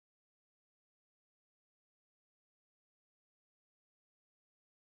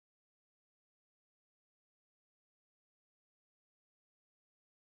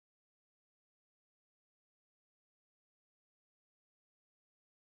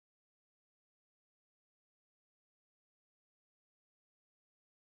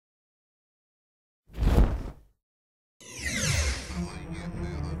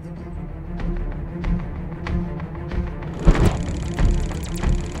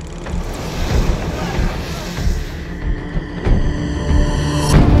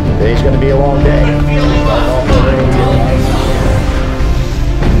Today's going to be a long day.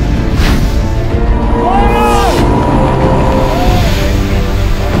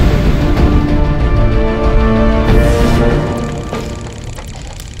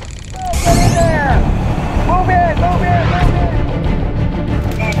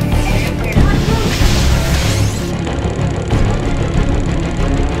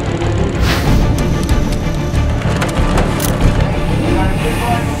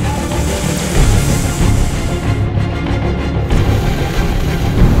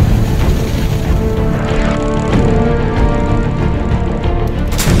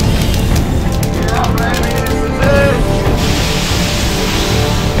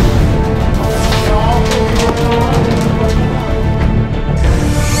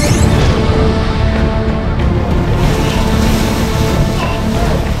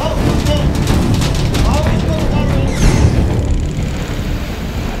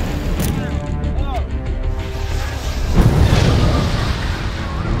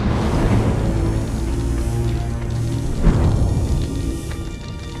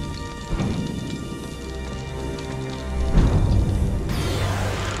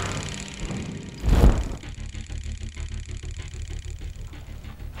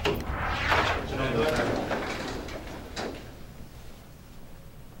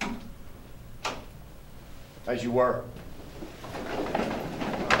 As you were.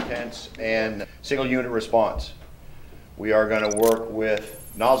 Intense and single unit response. We are going to work with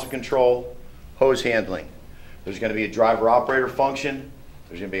nozzle control, hose handling. There's going to be a driver operator function.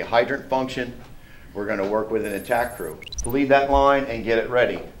 There's going to be a hydrant function. We're going to work with an attack crew. To lead that line and get it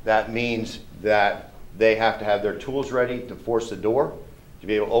ready, that means that they have to have their tools ready to force the door, to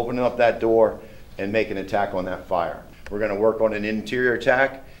be able to open up that door and make an attack on that fire. We're going to work on an interior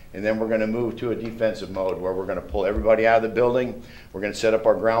attack, and then we're going to move to a defensive mode where we're going to pull everybody out of the building. We're going to set up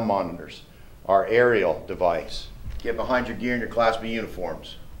our ground monitors, our aerial device. Get behind your gear and your Class B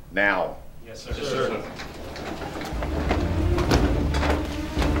uniforms. Now. Yes, sir. Yes, sir.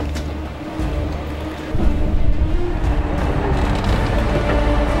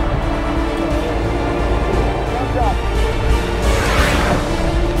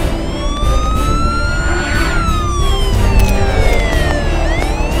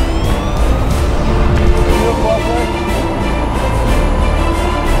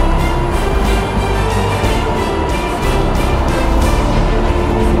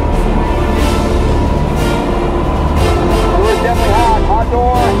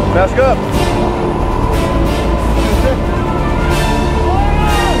 Mask up.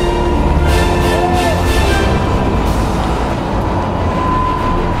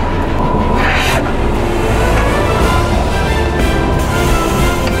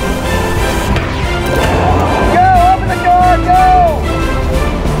 Go, open the door, go!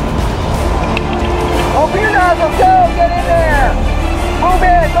 Open your nozzle, go, get in there! Move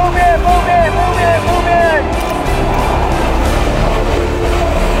in, move in, move in, move in, move in!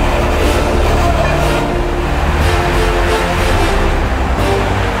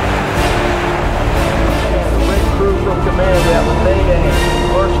 From command, we have a mayday,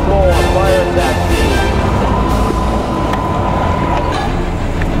 first floor, fire attack team.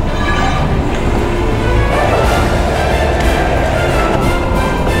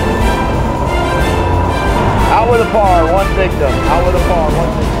 Out with a par, one victim. Out with a par,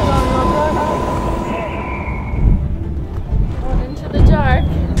 one victim. Going into the dark.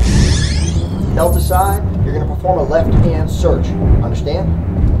 Delta side, you're going to perform a left-hand search. Understand?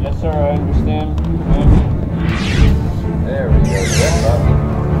 Yes, sir, I understand. There we go. Yes, up.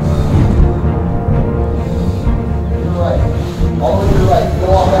 You're right. All the way to the right. Go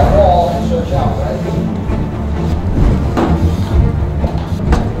off that wall and search out, right?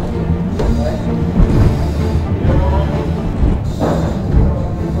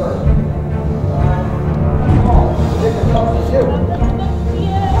 Come on. Take the company too.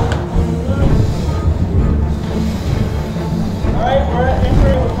 All right, we're at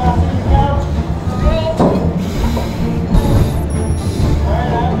entry with passing count.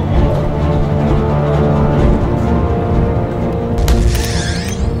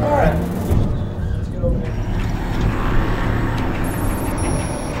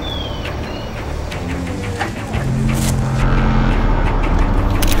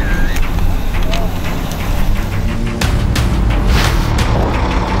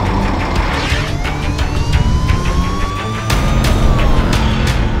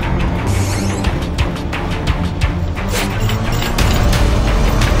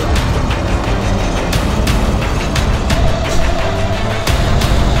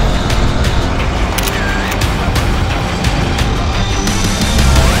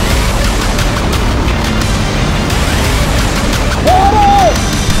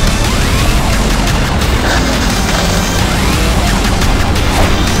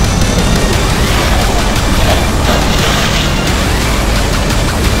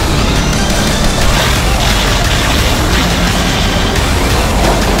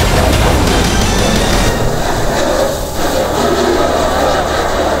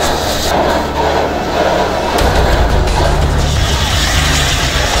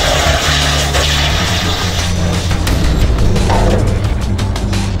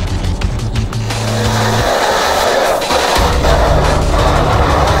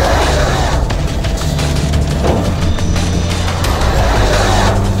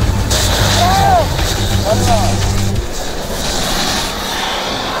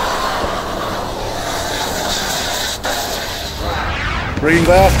 Reading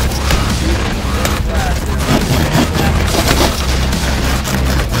glass?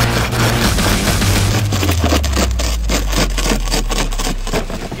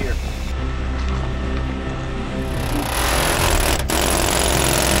 Here.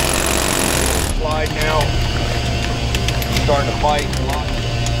 Slide now. Starting to bite.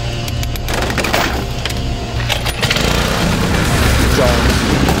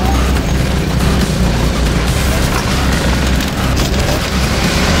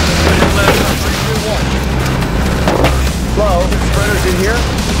 Slow. Spreaders in here.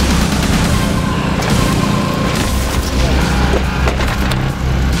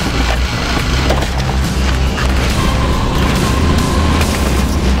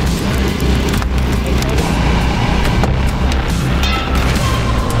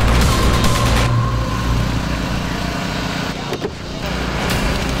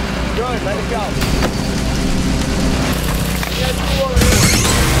 Good, let it go.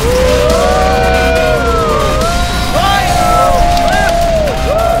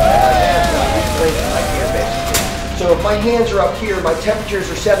 So if my hands are up here, my temperatures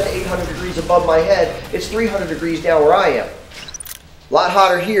are 700 to 800 degrees above my head, it's 300 degrees down where I am. A lot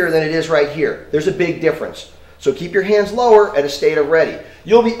hotter here than it is right here. There's a big difference. So keep your hands lower at a state of ready.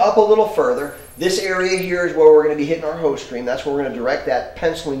 You'll be up a little further. This area here is where we're going to be hitting our hose stream. That's where we're going to direct that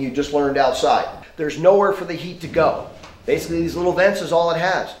penciling you just learned outside. There's nowhere for the heat to go. Basically, these little vents is all it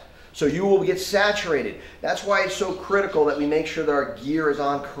has. So you will get saturated. That's why it's so critical that we make sure that our gear is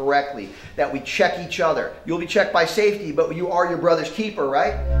on correctly, that we check each other. You'll be checked by safety, but you are your brother's keeper,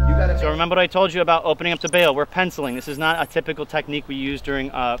 right? You gotta. So remember what I told you about opening up the bail. We're penciling. This is not a typical technique we use during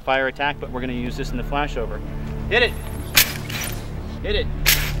fire attack, but we're going to use this in the flashover. Hit it. Hit it.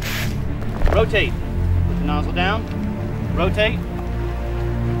 Rotate. Put the nozzle down. Rotate.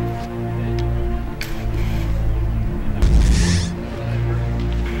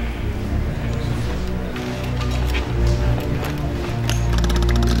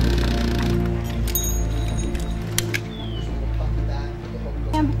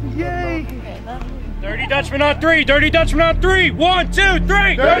 Yay! Dirty Dutchman on three. Dirty Dutchman on three. 1, 2,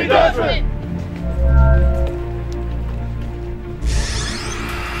 3. Dirty Dutchman!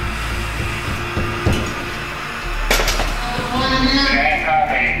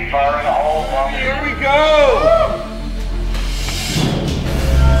 Here we go!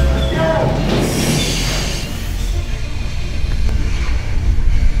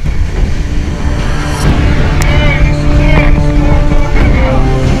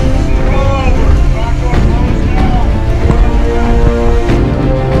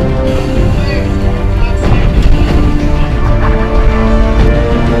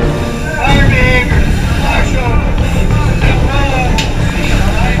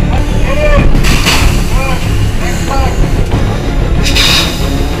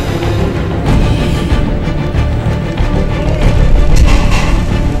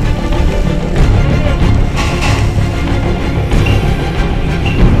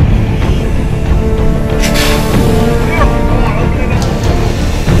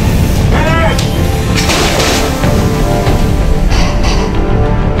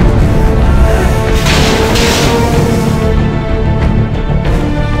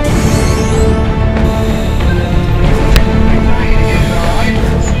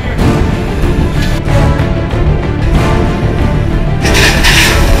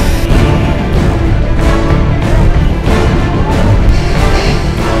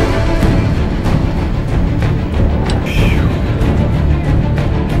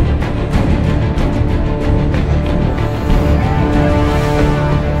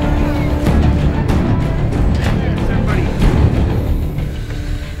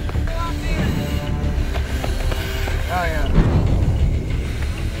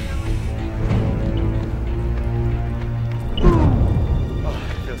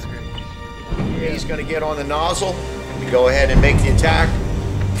 He's going to get on the nozzle and go ahead and make the attack.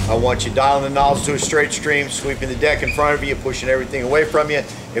 I want you dialing the nozzle to a straight stream, sweeping the deck in front of you, pushing everything away from you.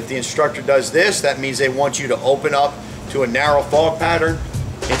 If the instructor does this, that means they want you to open up to a narrow fog pattern.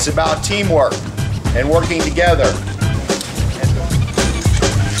 It's about teamwork and working together.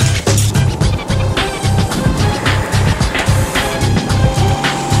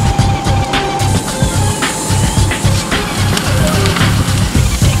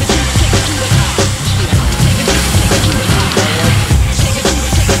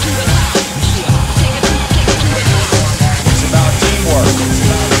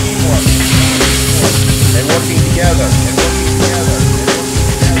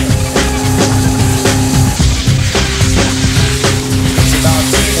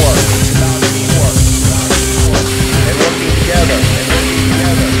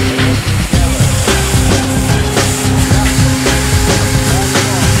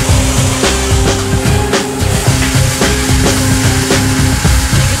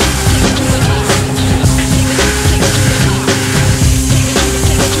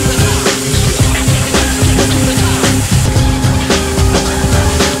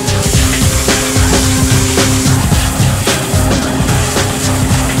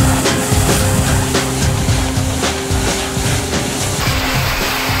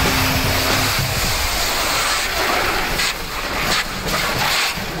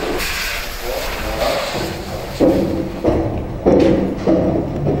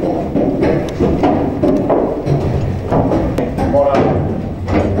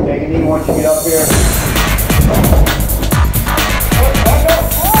 Take a knee once you get up here. Is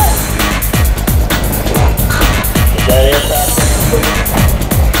that air practice?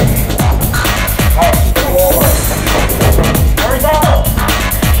 Horizontal.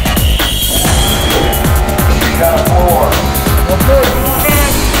 You got a 4. Well, good.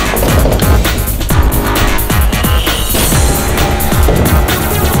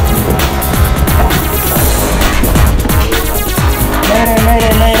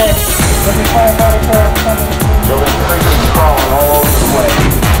 Mayday. Looking firefighter car coming. Building creeping, crawling all over the place.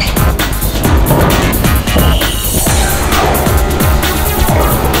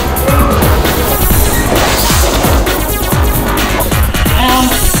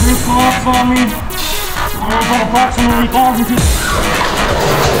 Roof collapsed on me. I was at approximately 1,000 feet.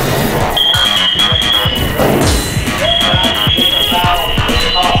 Good, come over here.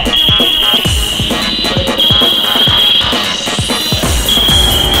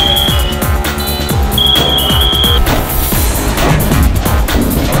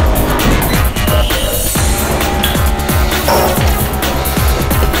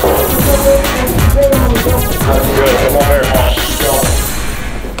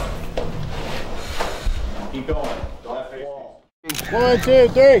 Keep going. Don't have to wall. 1, 2,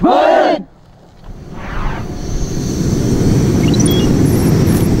 3. Run!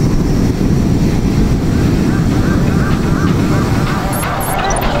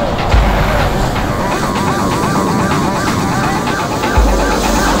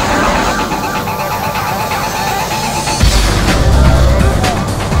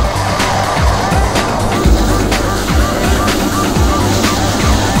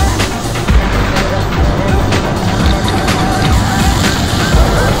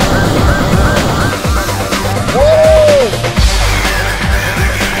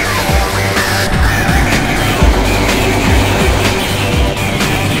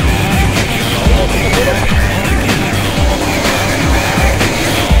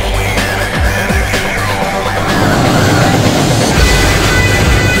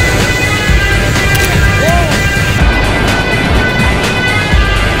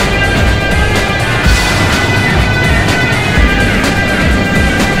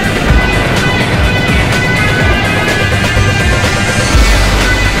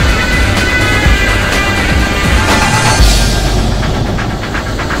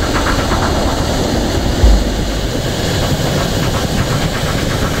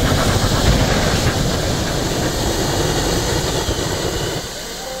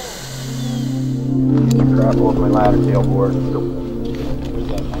 Crap over my ladder tailboard.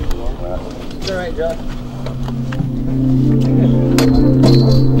 It's alright, John.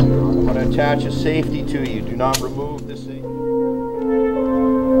 I'm going to attach a safety to you. Do not remove the safety.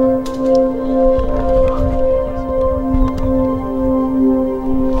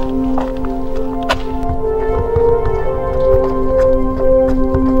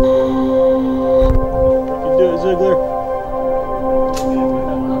 You do it, Ziegler.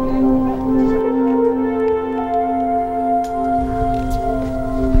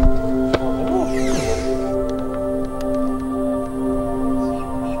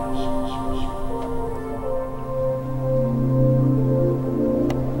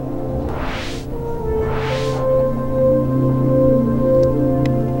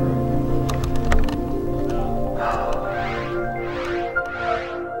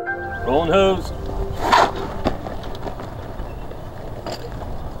 Rolling hose.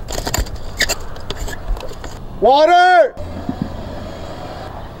 Water!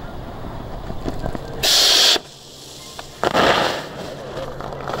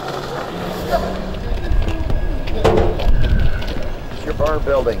 It's your burn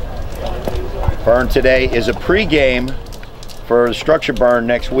building. Burn today is a pre-game for the structure burn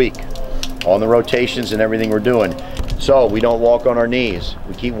next week on the rotations and everything we're doing. So we don't walk on our knees.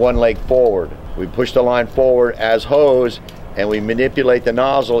 We keep one leg forward. We push the line forward as hose, and we manipulate the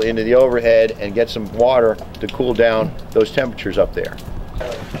nozzle into the overhead and get some water to cool down those temperatures up there.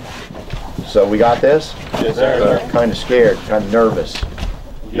 So we got this? Yes, sir. Kind of scared, kind of nervous.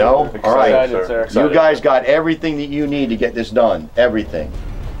 No? All right. Excited, sir. You guys got everything that you need to get this done. Everything.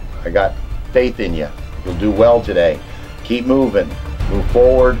 I got faith in you. You'll do well today. Keep moving. Move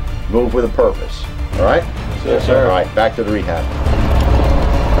forward. Move with a purpose. All right? Yes, sir. All right. Back to the rehab.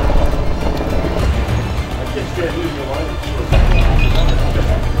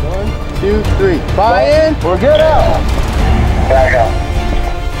 1, 2, 3. Buy in. We're good out. Back out.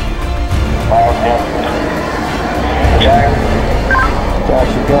 Got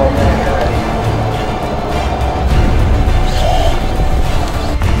you go.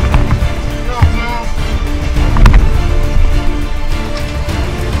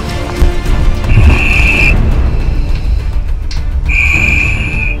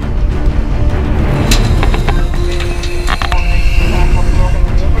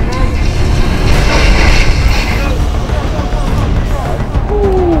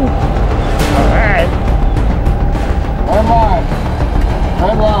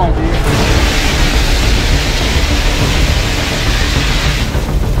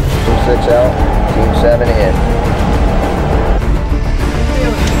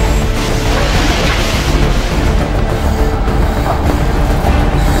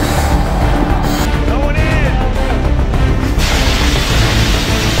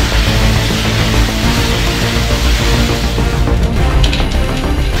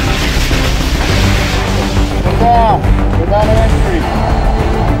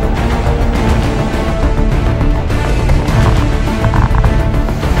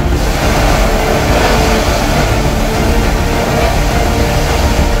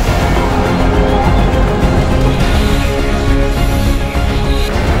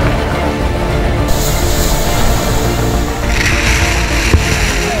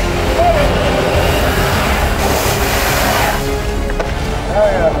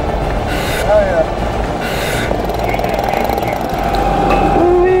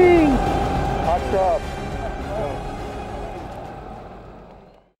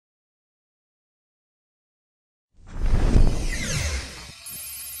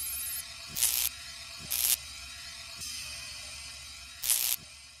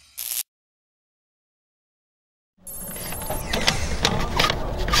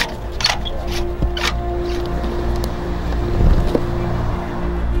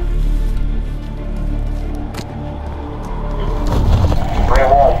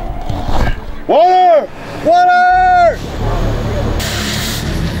 Water! Water!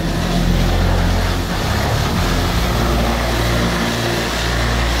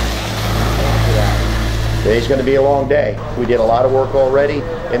 Today's going to be a long day. We did a lot of work already,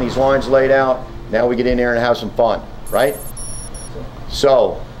 and these lines laid out. Now we get in there and have some fun, right?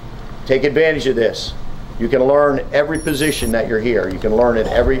 So, take advantage of this. You can learn every position that you're here. You can learn at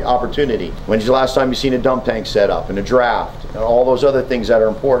every opportunity. When's the last time you've seen a dump tank set up and a draft and all those other things that are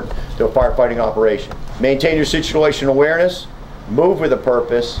important to a firefighting operation? Maintain your situational awareness, move with a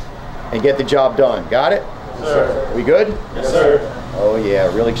purpose, and get the job done. Got it? Yes, sir. We good? Yes, sir. Oh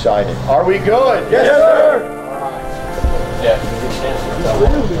yeah, really excited. Are we good? Yes, sir.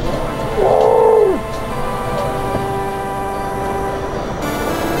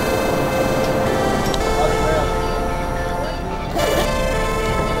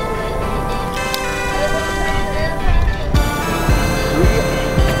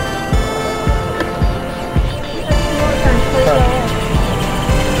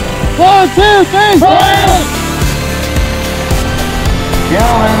 One, two, three, four!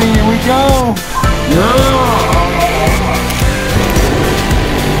 Yeah, baby, here we go. Yeah.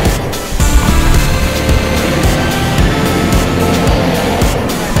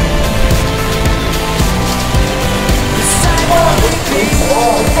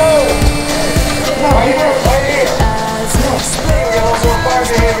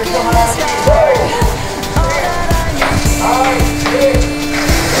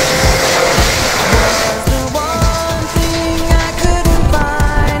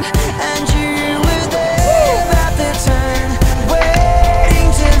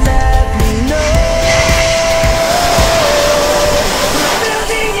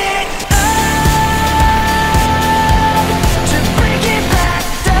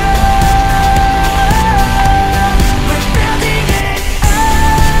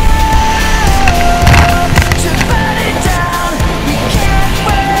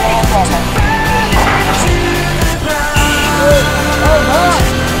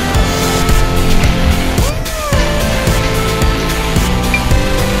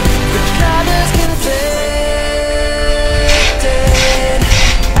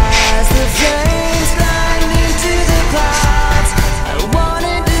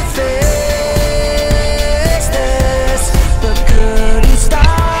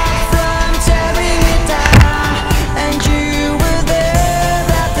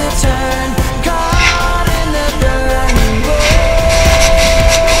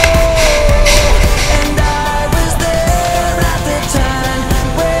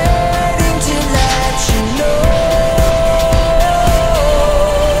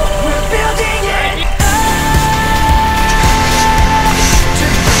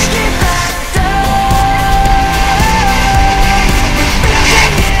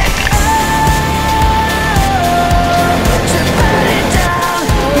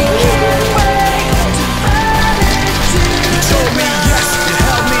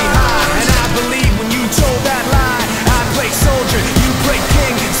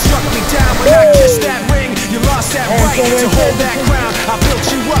 To hold that ground, I built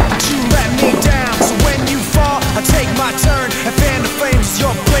you up, but you let me down. So when you fall, I take my turn and fan the flames as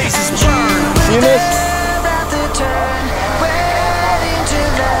your blazes burn. See this? At the turn, waiting to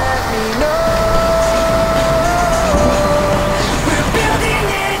let me know. We're building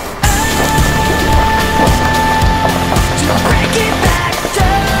it up to break it back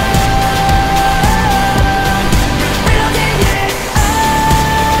down. We're building it up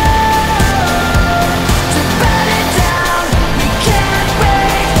to burn it down. We can't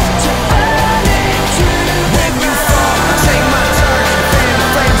wait to burn it to the ground. When you fall, I take my turn and fan the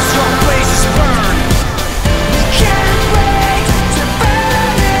flames as your blazes burn. We can't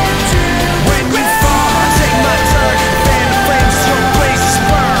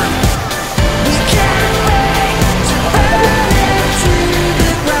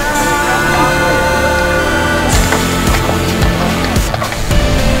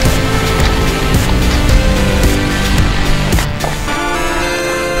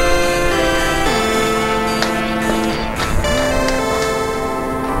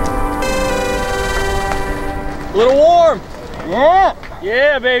A little warm. Yeah.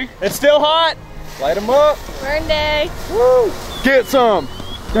 Yeah, baby. It's still hot. Light them up. Burn day. Woo. Get some.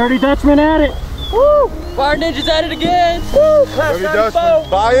 Dirty Dutchman at it. Woo. Fire Ninja's at it again. Woo. Dirty Dutchman.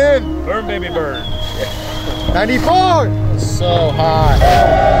 Buy in. Burn, baby, burn. 94. So hot.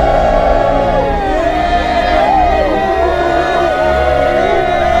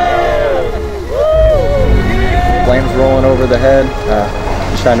 Flames rolling over the head,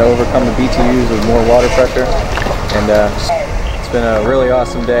 just trying to overcome the BTUs with more water pressure, and it's been a really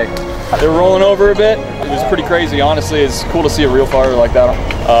awesome day. They're rolling over a bit. It was pretty crazy, honestly. It's cool to see a real fire like that.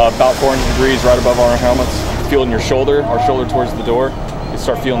 About 400 degrees right above our helmets. Feeling your shoulder, our shoulder towards the door. You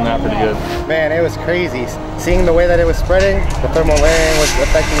start feeling that pretty good. Man, it was crazy. Seeing the way that it was spreading, the thermal layering was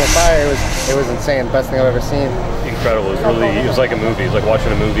affecting the fire. It was insane. Best thing I've ever seen. Incredible. It was like a movie. It was like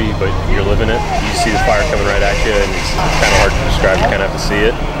watching a movie, but you're living it. You see the fire coming right at you, and it's kind of hard to describe. You kind of have to see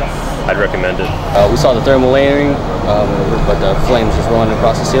it. I'd recommend it. We saw the thermal layering, but the flames just rolling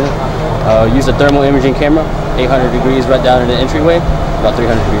across the ceiling. Used a thermal imaging camera, 800 degrees right down in the entryway, about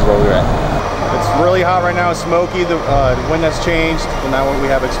 300 degrees where we were at. It's really hot right now. It's smoky. The wind has changed, and now we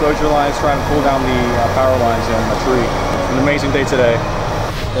have exposure lines trying to pull down the power lines in the tree. It's an amazing day today.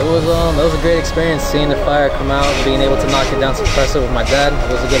 It was a great experience seeing the fire come out, being able to knock it down suppressive with my dad.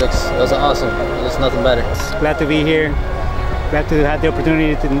 It was awesome. There's nothing better. Glad to be here. Glad to have the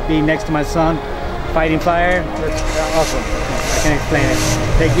opportunity to be next to my son, fighting fire. It's awesome. I can't explain it.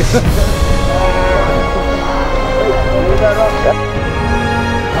 Thank you.